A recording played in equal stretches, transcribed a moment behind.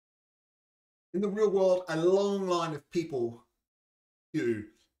In the real world, a long line of people queue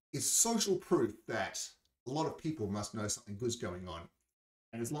is social proof that a lot of people must know something good's going on.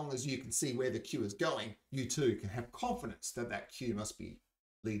 And as long as you can see where the queue is going, you too can have confidence that that queue must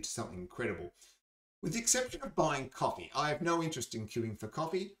lead to something incredible. With the exception of buying coffee, I have no interest in queuing for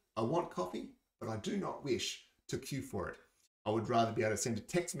coffee. I want coffee, but I do not wish to queue for it. I would rather be able to send a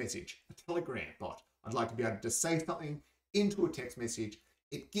text message, a Telegram bot. I'd like to be able to just say something into a text message.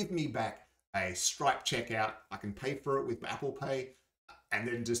 It gives me back a Stripe checkout. I can pay for it with Apple Pay and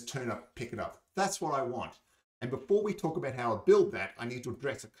then just turn up, pick it up. That's what I want. And before we talk about how I build that, I need to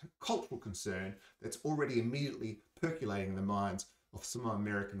address a cultural concern that's already immediately percolating in the minds of some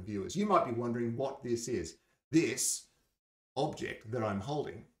American viewers. You might be wondering what this is. This object that I'm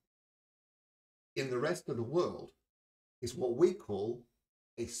holding in the rest of the world is what we call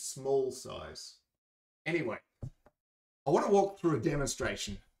a small size. Anyway, I want to walk through a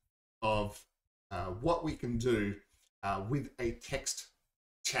demonstration of what we can do with a text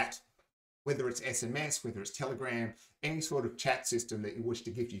chat, whether it's SMS, whether it's Telegram, any sort of chat system that you wish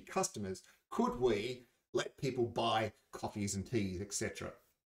to give your customers. Could we let people buy coffees and teas, etc.?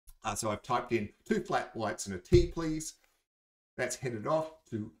 So I've typed in 2 flat whites and a tea, please. That's headed off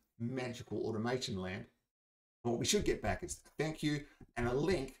to magical automation land. What we should get back is a thank you and a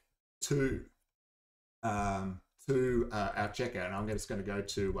link to our checkout. And I'm just going to go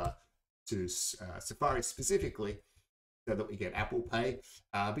to Safari specifically so that we get Apple Pay.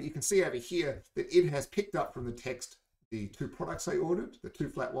 But you can see over here that it has picked up from the text the 2 products I ordered, the 2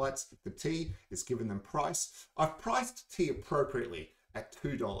 flat whites, the tea. It's given them price. I've priced tea appropriately at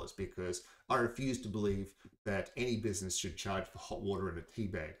 $2 because I refuse to believe that any business should charge for hot water in a tea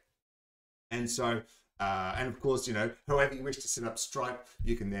bag. And so, and of course, you know, however you wish to set up Stripe,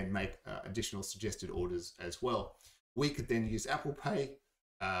 you can then make additional suggested orders as well. We could then use Apple Pay.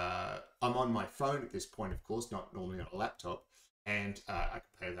 I'm on my phone at this point, of course, not normally on a laptop, and I can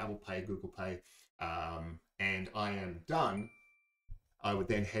pay with Apple Pay, Google Pay, and I am done. I would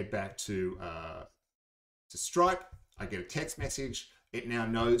then head back to Stripe. I get a text message. It now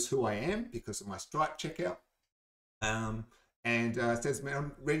knows who I am because of my Stripe checkout, and says, "Man,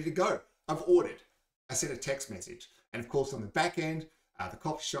 I'm ready to go. I've ordered." I sent a text message, and of course, on the back end, the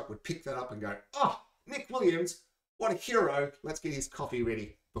coffee shop would pick that up and go, "Oh, Nick Williams, what a hero. Let's get his coffee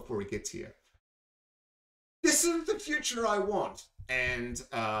ready before he gets here." This is the future I want. And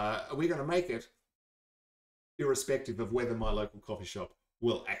we're going to make it irrespective of whether my local coffee shop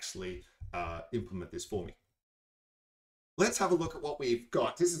will actually implement this for me. Let's have a look at what we've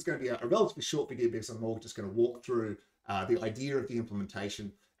got. This is going to be a relatively short video because I'm all just going to walk through the idea of the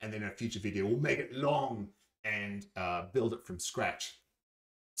implementation, and then in a future video, we'll make it long and build it from scratch.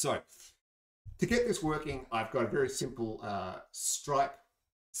 So, to get this working, I've got a very simple Stripe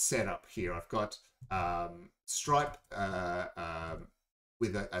setup here. I've got Stripe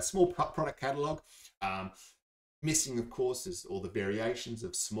with a small product catalog. Missing, of course, is all the variations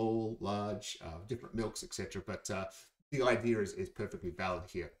of small, large, different milks, etc. But the idea is perfectly valid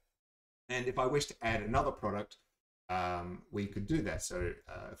here. And if I wish to add another product, we could do that. So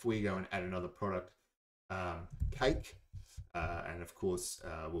if we go and add another product, cake, and of course,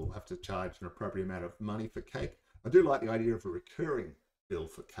 we'll have to charge an appropriate amount of money for cake. I do like the idea of a recurring bill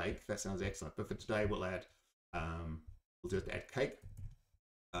for cake. That sounds excellent. But for today, we'll add, we'll just add cake.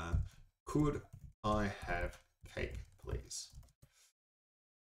 Could I have cake, please?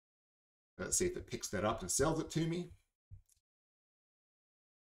 Let's see if it picks that up and sells it to me.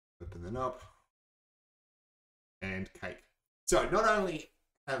 Open that up. And cake. So not only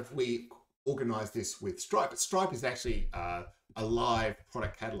have we organized this with Stripe, but Stripe is actually a live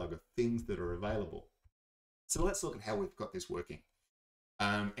product catalog of things that are available. So let's look at how we've got this working.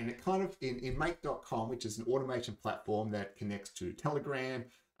 And it kind of, in make.com, which is an automation platform that connects to Telegram,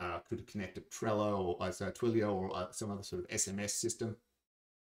 could connect to Trello or Twilio or some other sort of SMS system.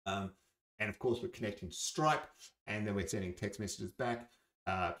 And of course, we're connecting to Stripe, and then we're sending text messages back.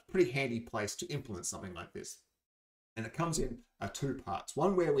 Pretty handy place to implement something like this. And it comes in 2 parts.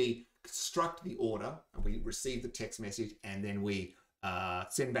 One where we construct the order and we receive the text message, and then we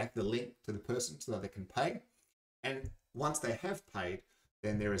send back the link to the person so that they can pay. And once they have paid,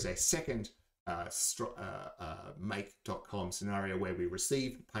 then there is a second make.com scenario where we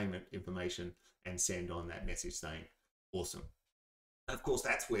receive the payment information and send on that message saying, awesome. And of course,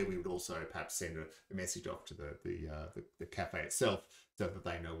 that's where we would also perhaps send a message off to the cafe itself so that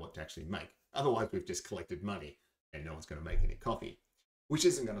they know what to actually make. Otherwise, we've just collected money and no one's going to make any coffee, which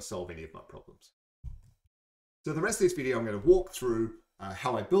isn't going to solve any of my problems. So the rest of this video, I'm going to walk through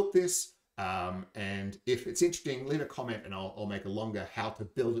how I built this. And if it's interesting, leave a comment and I'll make a longer how to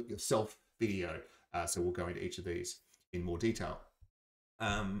build it yourself video. So we'll go into each of these in more detail.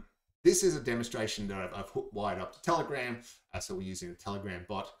 This is a demonstration that I've wired up to Telegram. So we're using a Telegram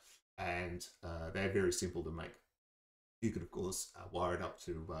bot, and they're very simple to make. You could, of course, wire it up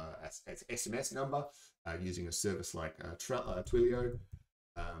to as SMS number using a service like Twilio,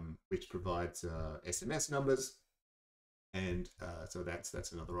 which provides SMS numbers. And so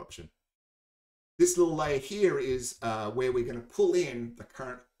that's another option. This little layer here is where we're going to pull in the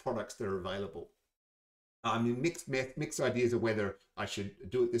current products that are available. I mean, mixed ideas of whether I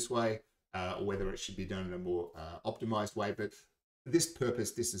should do it this way or whether it should be done in a more optimized way. But for this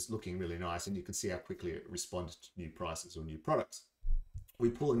purpose, this is looking really nice, and you can see how quickly it responds to new prices or new products. We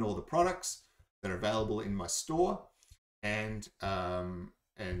pull in all the products that are available in my store, and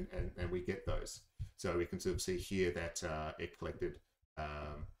we get those. So we can sort of see here that it collected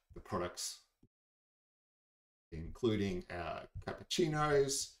the products, including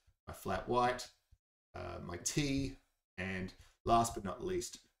cappuccinos, my flat white, my tea, and last but not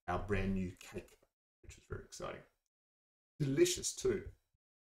least, our brand new cake, which is very exciting. Delicious too.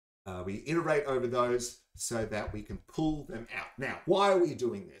 We iterate over those so that we can pull them out. Now, why are we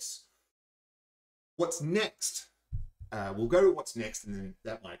doing this? What's next? We'll go to what's next, and then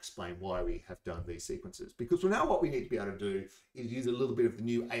that might explain why we have done these sequences. Because now what we need to be able to do is use a little bit of the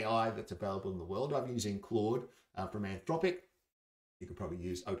new AI that's available in the world. I'm using Claude from Anthropic. You could probably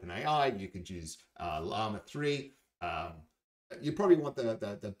use OpenAI. You could use Llama 3. You probably want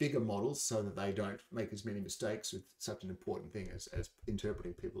the bigger models so that they don't make as many mistakes with such an important thing as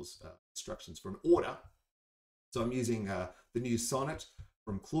interpreting people's instructions for an order. So I'm using the new Sonnet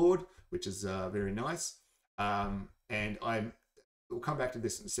from Claude, which is very nice. And we'll come back to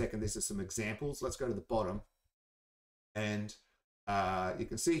this in a second. This is some examples. Let's go to the bottom. And you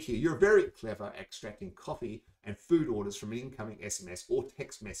can see here, you're very clever at extracting coffee and food orders from an incoming SMS or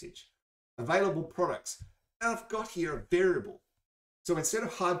text message. Available products. And I've got here a variable. So instead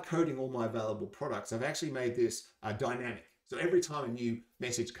of hard coding all my available products, I've actually made this dynamic. So every time a new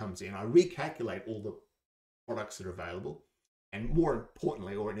message comes in, I recalculate all the products that are available. And more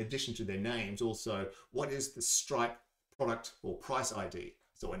importantly, or in addition to their names, also, what is the Stripe product or price ID?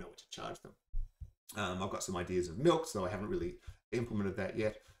 So I know what to charge them. I've got some ideas of milk, so I haven't really implemented that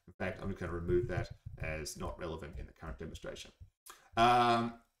yet. In fact, I'm going to remove that as not relevant in the current demonstration.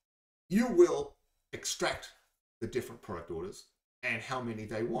 You will extract the different product orders and how many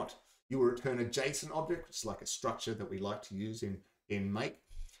they want. You will return a JSON object, which is like a structure that we like to use in Make,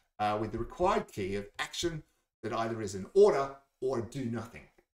 with the required key of action that either is an order or do nothing.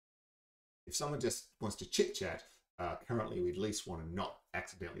 If someone just wants to chit chat, currently we at least want to not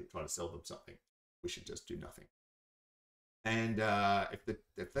accidentally try to sell them something. We should just do nothing. And if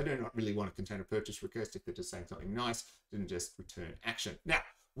they do not really want to contain a purchase request, if they're just saying something nice, then just return action. Now,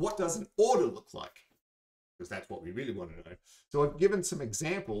 what does an order look like? Because that's what we really want to know. So I've given some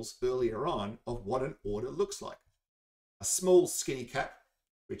examples earlier on of what an order looks like. A small skinny cap,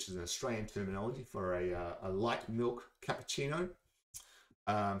 which is an Australian terminology for a light milk cappuccino.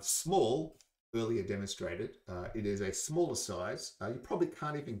 Small, earlier demonstrated, it is a smaller size. You probably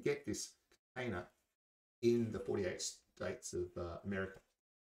can't even get this container in the 48 states of America,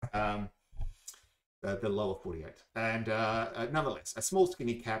 the lower 48. And nonetheless, a small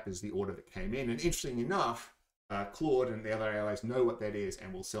skinny cap is the order that came in. And interesting enough, Claude and the other AIs know what that is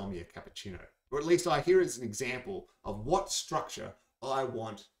and will sell me a cappuccino. Or at least here is an example of what structure I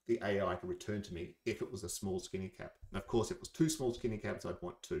want the AI to return to me if it was a small skinny cap. And of course, if it was two small skinny caps, I'd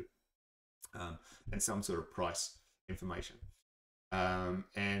want two. And some sort of price information.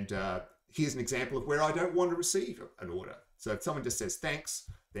 Here's an example of where I don't want to receive an order. So if someone just says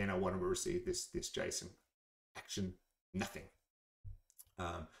thanks, then I want to receive this JSON action, nothing.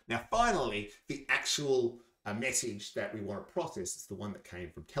 Now, finally, the actual message that we want to process is the one that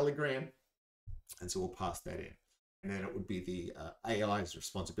came from Telegram. And so we'll pass that in. And then it would be the AI's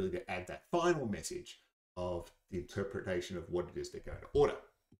responsibility to add that final message of the interpretation of what it is they're going to order.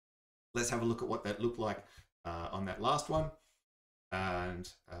 Let's have a look at what that looked like on that last one. And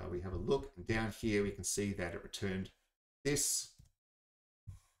we have a look, and down here we can see that it returned this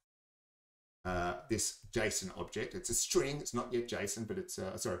this JSON object. It's a string. It's not yet JSON, but it's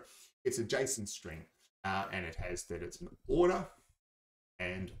it's a JSON string, and it has that it's an order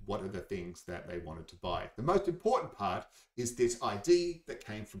and what are the things that they wanted to buy. The most important part is this ID that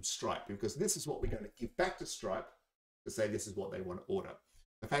came from Stripe, because this is what we're going to give back to Stripe to say this is what they want to order.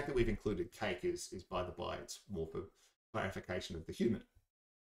 The fact that we've included cake is by the by. It's more for clarification of the human.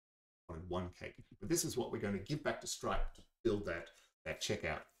 One cake. But this is what we're going to give back to Stripe to build that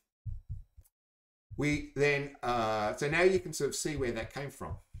checkout. We then, so now you can sort of see where that came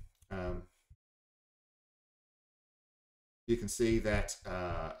from. you can see that, oh,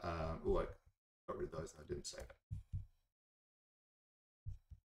 I got rid of those, I didn't say that.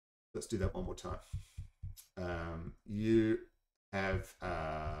 Let's do that one more time. You have,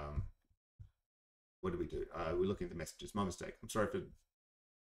 what do we do? We're looking at the messages, my mistake. I'm sorry for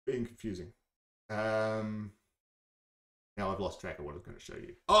being confusing. Now I've lost track of what I was going to show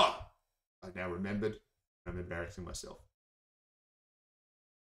you. Oh, I now remembered. I'm embarrassing myself.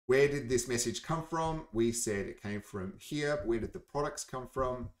 Where did this message come from? We said it came from here. Where did the products come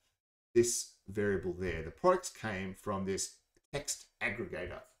from? This variable there. The products came from this text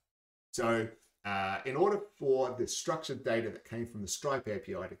aggregator. So in order for the structured data that came from the Stripe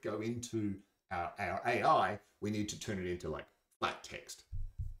API to go into our AI, we need to turn it into like flat text.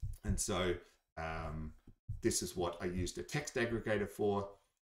 And so this is what I used a text aggregator for,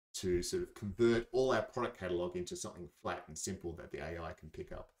 to sort of convert all our product catalog into something flat and simple that the AI can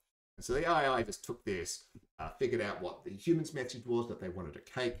pick up. And so the AI just took this, figured out what the human's message was that they wanted a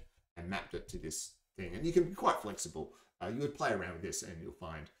cake, and mapped it to this thing. And you can be quite flexible. You would play around with this and you'll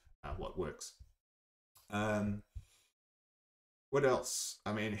find what works. What else?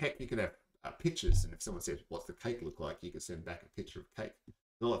 I mean, heck, you could have pictures, and if someone says, what's the cake look like? You could send back a picture of cake. There's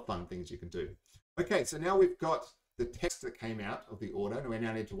a lot of fun things you can do. Okay, so now we've got the text that came out of the order, and we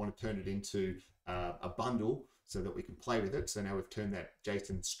now need to want to turn it into a bundle so that we can play with it. So now we've turned that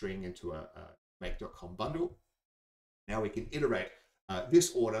JSON string into a make.com bundle. Now we can iterate.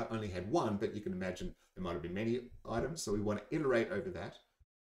 This order only had one, but you can imagine there might have been many items. So we want to iterate over that.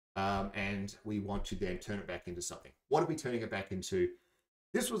 And we want to then turn it back into something. What are we turning it back into?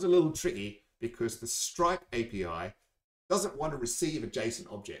 This was a little tricky because the Stripe API doesn't want to receive a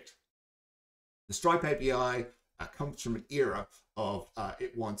JSON object. The Stripe API comes from an era of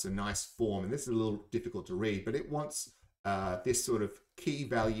it wants a nice form, and this is a little difficult to read, but it wants this sort of key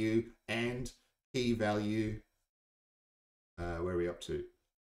value and key value. Where are we up to?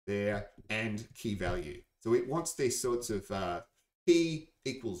 There, and key value. So it wants these sorts of key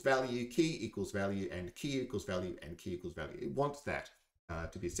equals value, key equals value, and key equals value, and key equals value. It wants that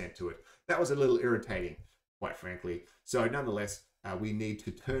to be sent to it. That was a little irritating, quite frankly. So nonetheless, we need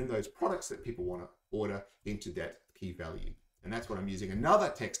to turn those products that people want to order into that key value. And that's what I'm using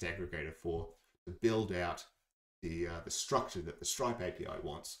another text aggregator for, to build out the structure that the Stripe API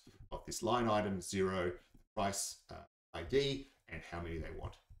wants of this line item, 0, price ID, and how many they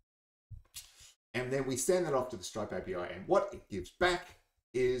want. And then we send that off to the Stripe API, and what it gives back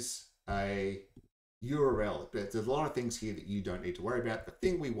is a URL. There's a lot of things here that you don't need to worry about. The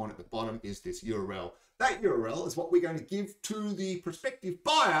thing we want at the bottom is this URL. That URL is what we're going to give to the prospective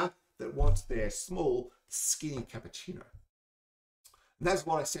buyer that wants their small, skinny cappuccino. And that's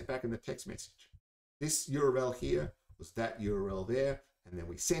what I sent back in the text message. This URL here was that URL there, and then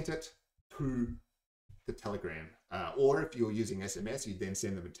we sent it to the Telegram. Or if you're using SMS, you then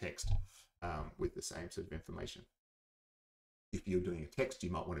send them a text with the same sort of information. If you're doing a text, you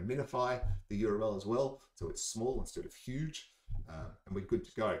might want to minify the URL as well, so it's small instead of huge, and we're good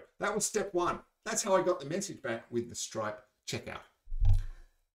to go. That was step one. That's how I got the message back with the Stripe checkout.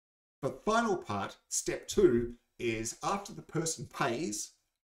 The final part, step two, is after the person pays.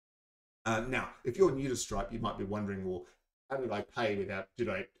 Now, if you're new to Stripe, you might be wondering, well, how did I pay without, did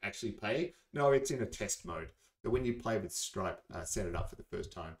I actually pay? No, it's in a test mode. So when you play with Stripe, set it up for the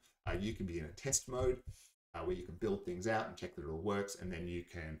first time, you can be in a test mode where you can build things out and check that it all works, and then you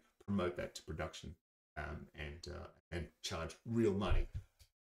can promote that to production and charge real money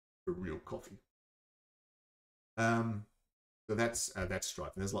for real coffee. So that's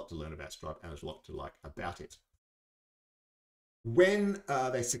Stripe, and there's a lot to learn about Stripe, and there's a lot to like about it. When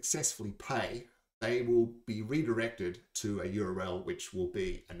they successfully pay, they will be redirected to a URL, which will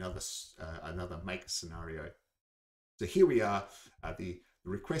be another make scenario. So here we are. The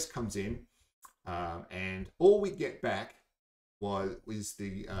request comes in, and all we get back was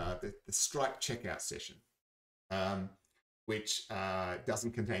the Stripe checkout session, which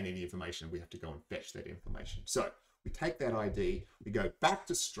doesn't contain any information. We have to go and fetch that information. So we take that ID, we go back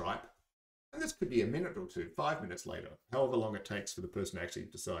to Stripe, and this could be a minute or two, 5 minutes later, however long it takes for the person to actually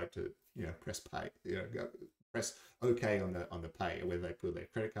decide to, press pay, press OK on the pay, whether they put their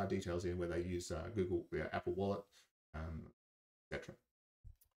credit card details in, whether they use Google, Apple Wallet, etc.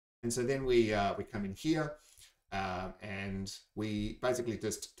 And so then we come in here, and we basically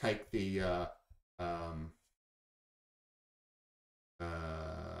just take the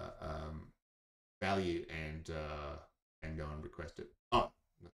value and go and request it. Oh,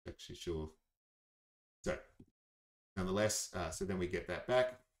 I'm not actually sure. So nonetheless, so then we get that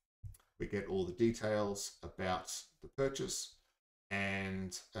back. We get all the details about the purchase,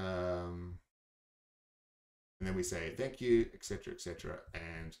 and and then we say thank you, etc., etc.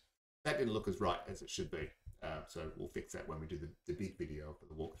 And that didn't look as right as it should be. So we'll fix that when we do the big video for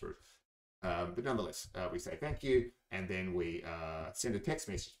the walkthrough. But nonetheless, we say thank you, and then we send a text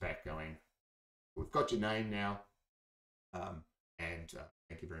message back going, we've got your name now, and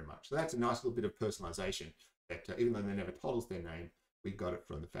thank you very much. So that's a nice little bit of personalization that even though they never told us their name, we got it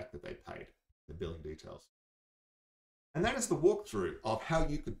from the fact that they paid, the billing details. And that is the walkthrough of how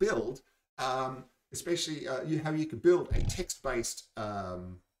you could build, especially how you could build a text-based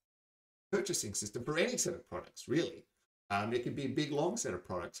purchasing system for any set of products, really. It could be a big, long set of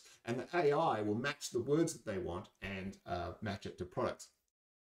products, and the AI will match the words that they want and match it to products.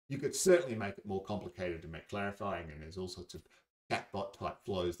 You could certainly make it more complicated to make clarifying, and there's all sorts of chatbot type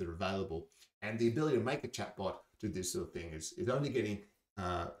flows that are available. And the ability to make a chatbot do this sort of thing is only getting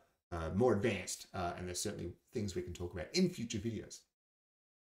more advanced, and there's certainly things we can talk about in future videos.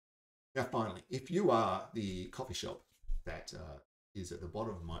 Now, finally, if you are the coffee shop that is at the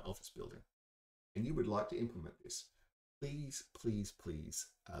bottom of my office building, and you would like to implement this, please, please, please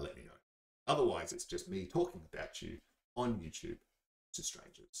let me know. Otherwise, it's just me talking about you on YouTube to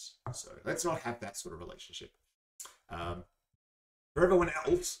strangers. So let's not have that sort of relationship. For everyone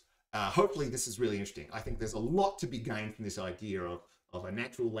else, hopefully this is really interesting. I think there's a lot to be gained from this idea of a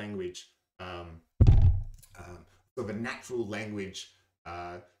natural language,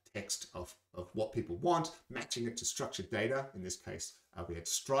 text of what people want, matching it to structured data. In this case, we had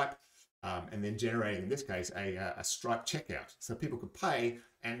Stripe, and then generating, in this case, a Stripe checkout. So people could pay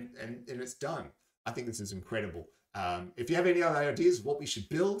and it's done. I think this is incredible. If you have any other ideas of what we should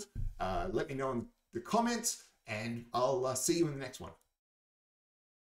build, let me know in the comments, and I'll see you in the next one.